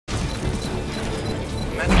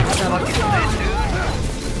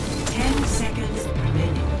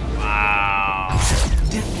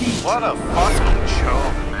What a fucking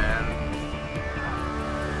choke, man.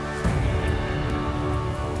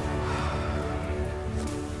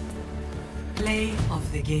 Play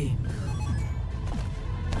of the game.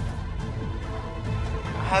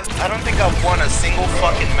 I don't think I've won a single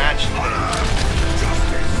fucking match today.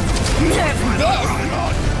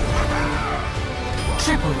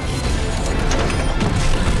 Triple kill.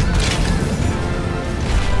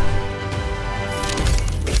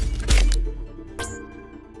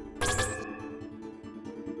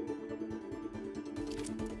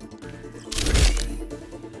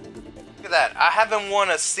 Look at that. I haven't won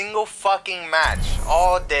a single fucking match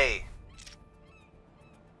all day.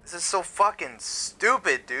 This is so fucking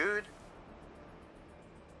stupid, dude.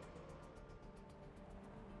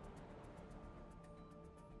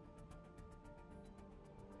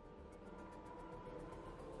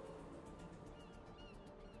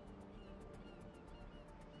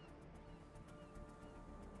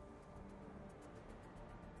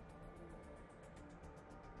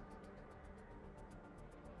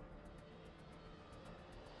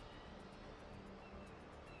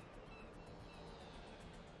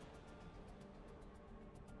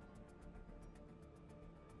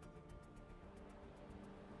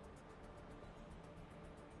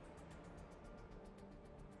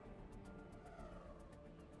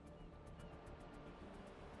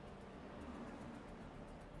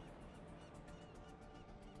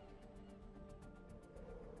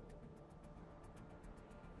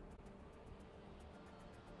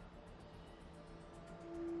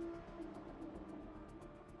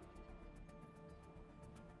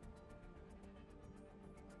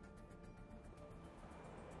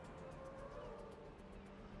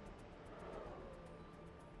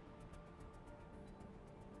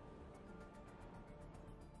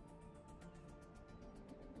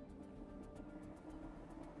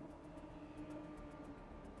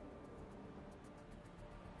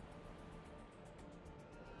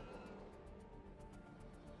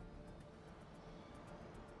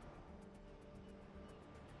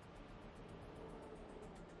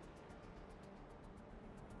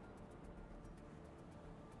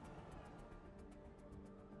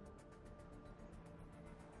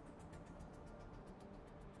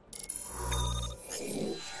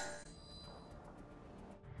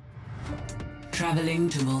 Traveling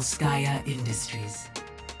to Volskaya Industries.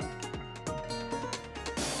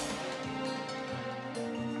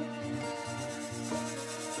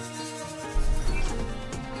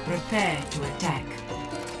 Prepare to attack.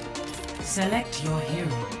 Select your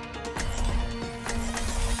hero.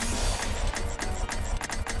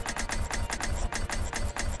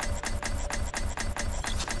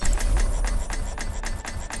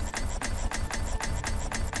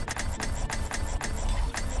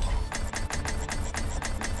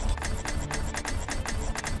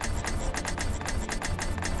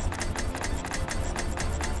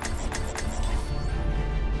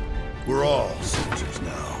 We're all soldiers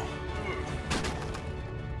now.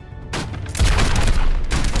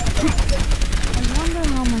 I wonder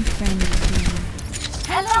how my friend is doing.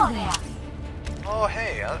 Hello there. Oh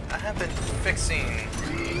hey, I have been fixing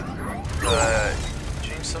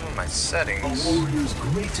change some of my settings. A warrior's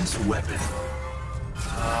greatest weapon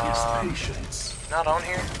is patience. Not on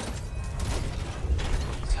here?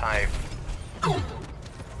 Type. Oh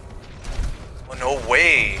no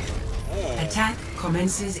way. Ooh. Attack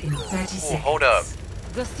commences in 30 seconds. Ooh, hold up.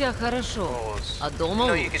 В гостях хорошо, а You дома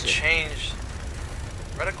know you can лучше. change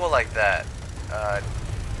reticle like that.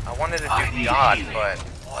 I wanted to do God, but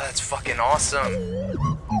oh, that's fucking awesome.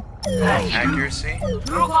 Accuracy,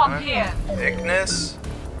 Group up here. thickness.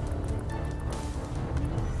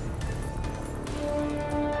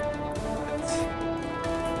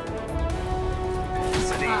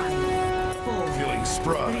 Feeling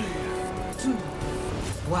spry. 3, 2,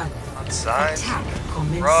 1. Outside. Attack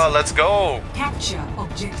commences. Bro, let's go. Capture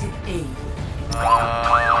objective A. Oh,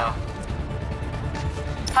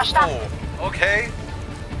 okay.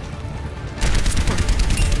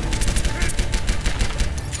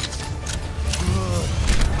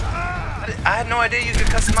 I had no idea you could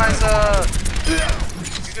customize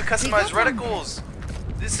reticles.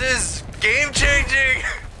 This is game changing.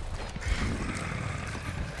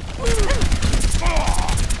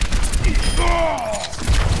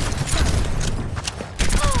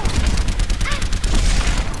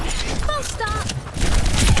 Stop.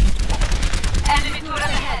 Enemy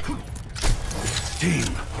turret ahead. Team,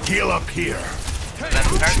 heal up here. That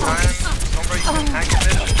entire time, Sombra, you can hack a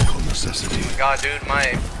bit. Tactical necessity. God, dude, my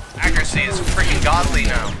accuracy is freaking godly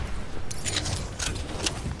now.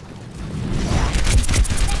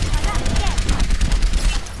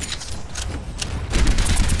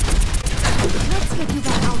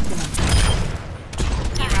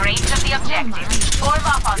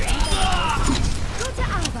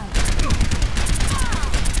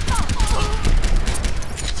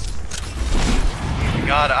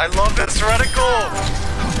 god, I love this reticle!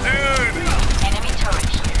 Dude! Enemy turret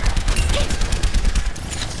here.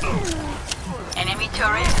 Enemy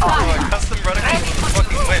turret Oh, custom reticles with the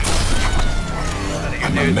fucking win.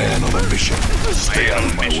 I'm a man on a mission. Stay out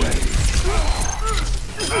of my way.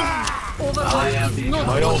 Overwatch is not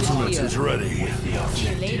My over ultimate here. is ready. See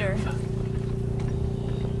you later.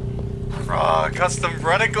 Oh, custom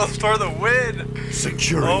reticles for the win!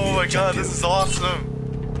 Securing Oh the my god, objective. this is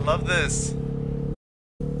awesome! I love this.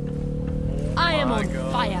 I am my on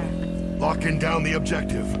God. fire. Locking down the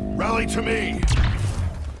objective. Rally to me.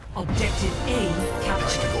 Objective A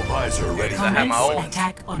captured. Tactical visor ready. I have my Commence ult.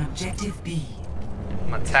 attack on objective B.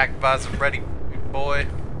 I'm attack visor ready, big boy.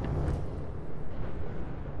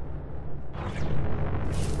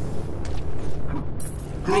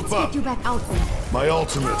 Group up. Get you back out there. My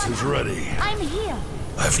ultimate is ready. I'm here.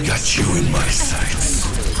 I've got you in my sights.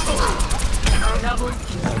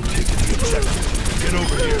 I'm taking the objective. Get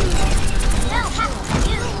over here.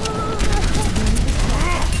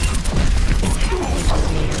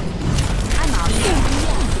 I'm out here.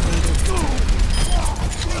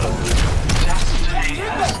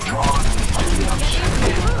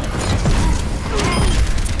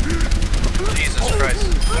 Jesus Christ.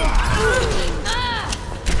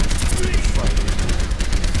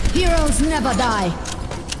 Heroes never die.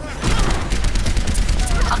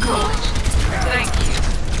 Thank you.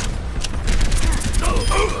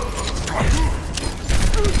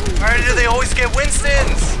 Why do they always get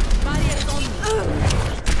Winstons?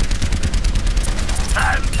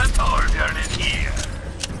 Time to order it here.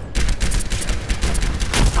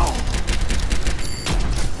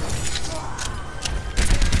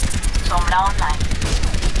 Sombra online.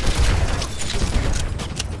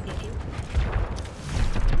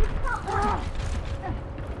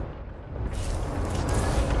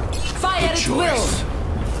 Fire at will. Choice.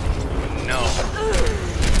 No.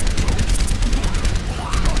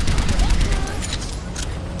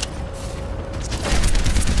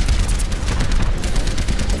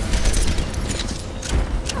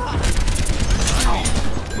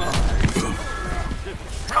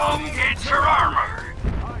 Come get your armor.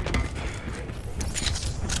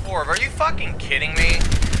 Orb, are you fucking kidding me?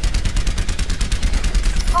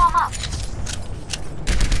 Form up.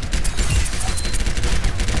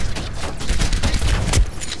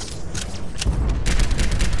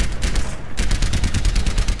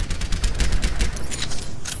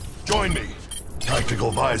 Join me.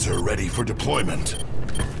 Tactical visor ready for deployment.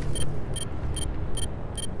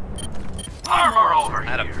 Armor over I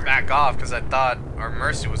had to back off because I thought our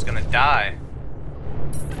Mercy was gonna die.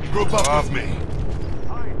 Group up with me.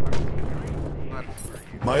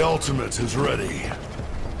 My ultimate is ready.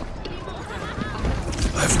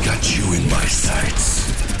 I've got you in my sights.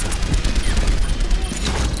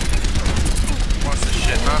 Wants this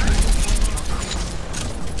shit, huh?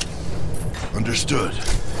 Understood.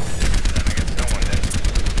 Then I guess no one did.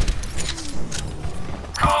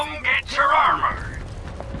 Come get your armor.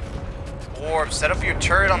 Orb, set up your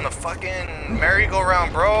turret on the fucking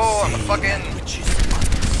merry-go-round, bro. On the fucking...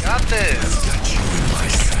 Got this. Got you in my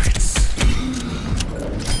sights.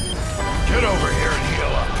 Get over here and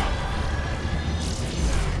heal up.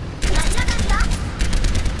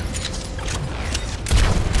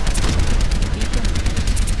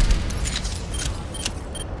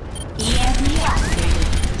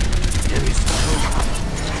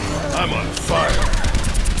 I'm on fire.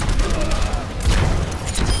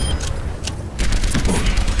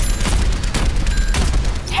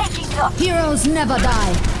 Taking the Heroes never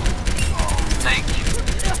die. Thank you.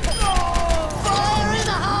 Fire in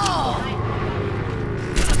the hole!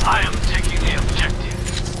 I am taking the objective.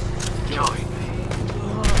 Join me.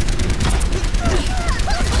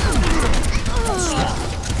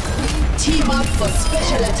 Team up for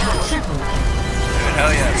special attack. Dude,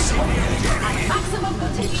 hell yes. Maximum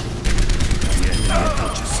potential.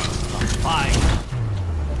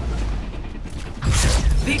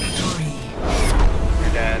 Victory.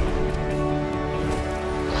 You're dead.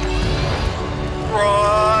 Bro.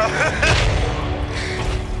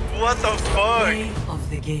 What the fuck? Play of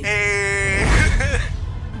the game. Hey.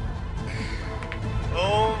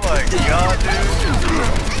 Oh my god, dude.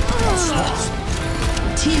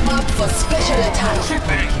 Team up for special attack.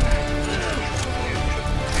 Bang.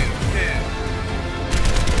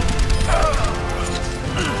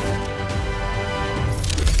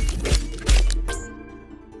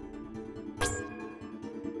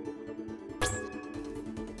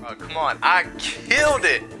 Oh, come on. I killed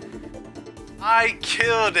it. I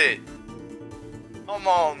killed it. Come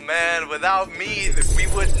on, man. Without me, we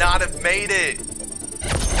would not have made it.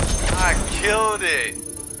 I killed it.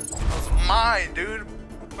 It was mine, dude.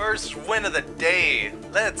 First win of the day.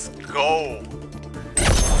 Let's go.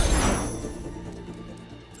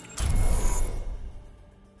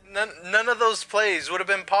 None of those plays would have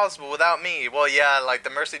been possible without me. Well, yeah, like the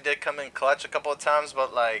Mercy did come in clutch a couple of times,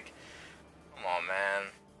 but like, come on, man.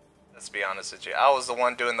 Let's be honest with you. I was the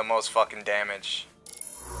one doing the most fucking damage.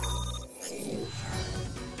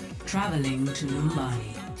 Traveling to Mumbai.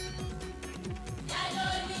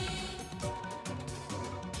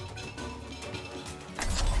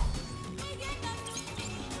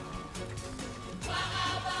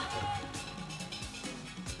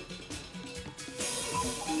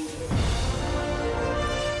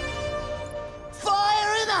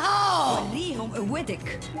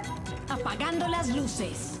 Apagando las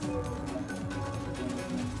luces.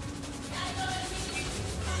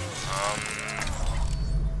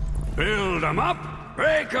 Build them up,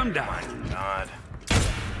 break them down. My God.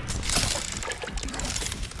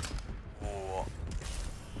 Ooh.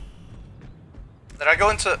 Did I go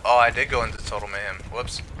into? Oh, I did go into total mayhem.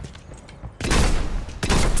 Whoops.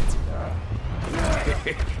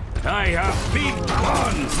 I have big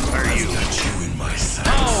guns for you. Got you in my sights.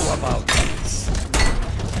 How about this?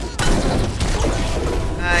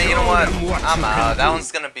 You know what? I'm out. That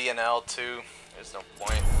one's gonna be an L too. There's no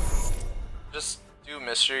point. Just do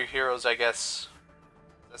mystery heroes, I guess.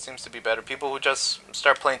 That seems to be better. People who just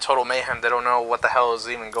start playing total mayhem, they don't know what the hell is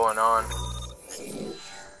even going on.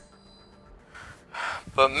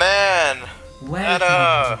 But man,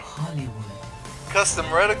 that custom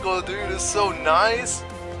reticle, dude, is so nice.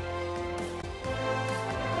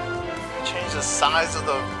 Change the size of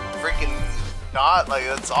the freaking dot, like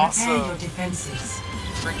that's awesome.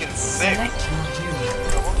 Freaking sick. I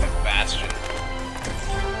want Big Bastion.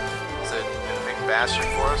 Is it a Big Bastion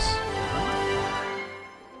for us?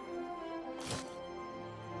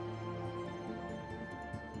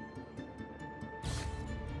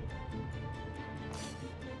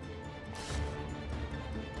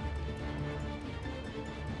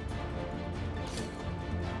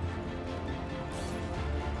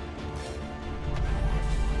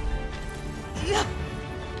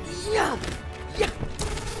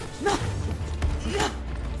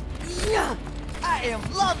 I am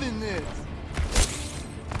loving this.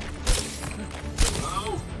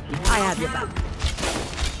 I have your back.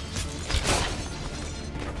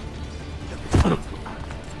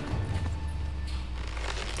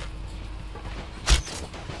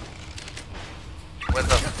 With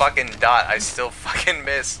a fucking dot, I still fucking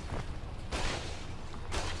miss.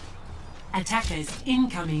 Attackers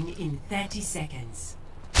incoming in 30 seconds.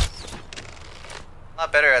 A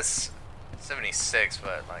lot better as 76,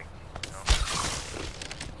 but like, you know.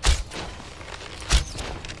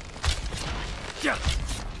 Yeah.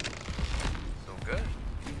 So good.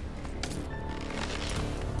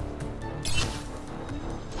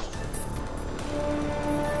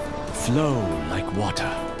 Flow like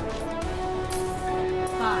water.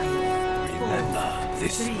 5, 4, Remember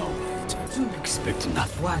this 3, moment. 2, Expect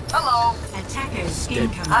nothing. 1. Hello. Attackers Step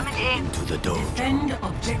incoming. I'm in. into the dojo. Defend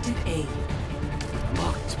objective A.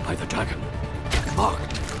 Marked by the dragon.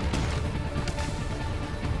 Marked.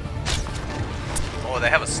 Oh, they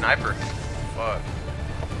have a sniper. Fuck.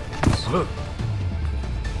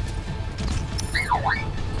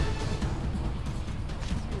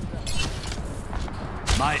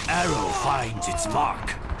 My arrow finds its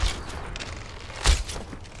mark.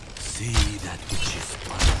 See that which is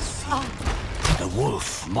unseen. The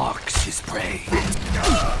wolf marks his prey. They're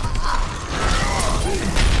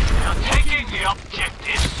taking the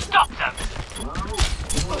objective. Stop them.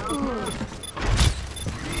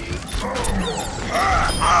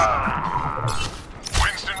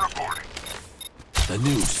 Winston reporting. The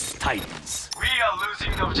noose tightens. We are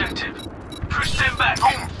losing the objective. Push them back.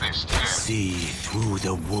 Home fist here. See through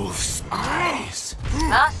the wolf's eyes.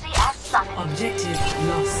 Mercy as sun. Objective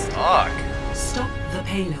lost. Fuck. Stop the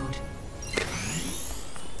payload.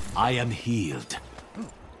 I am healed.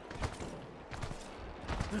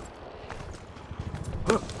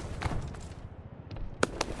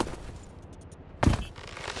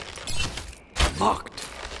 Marked.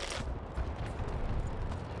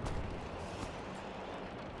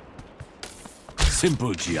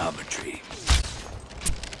 Simple geometry.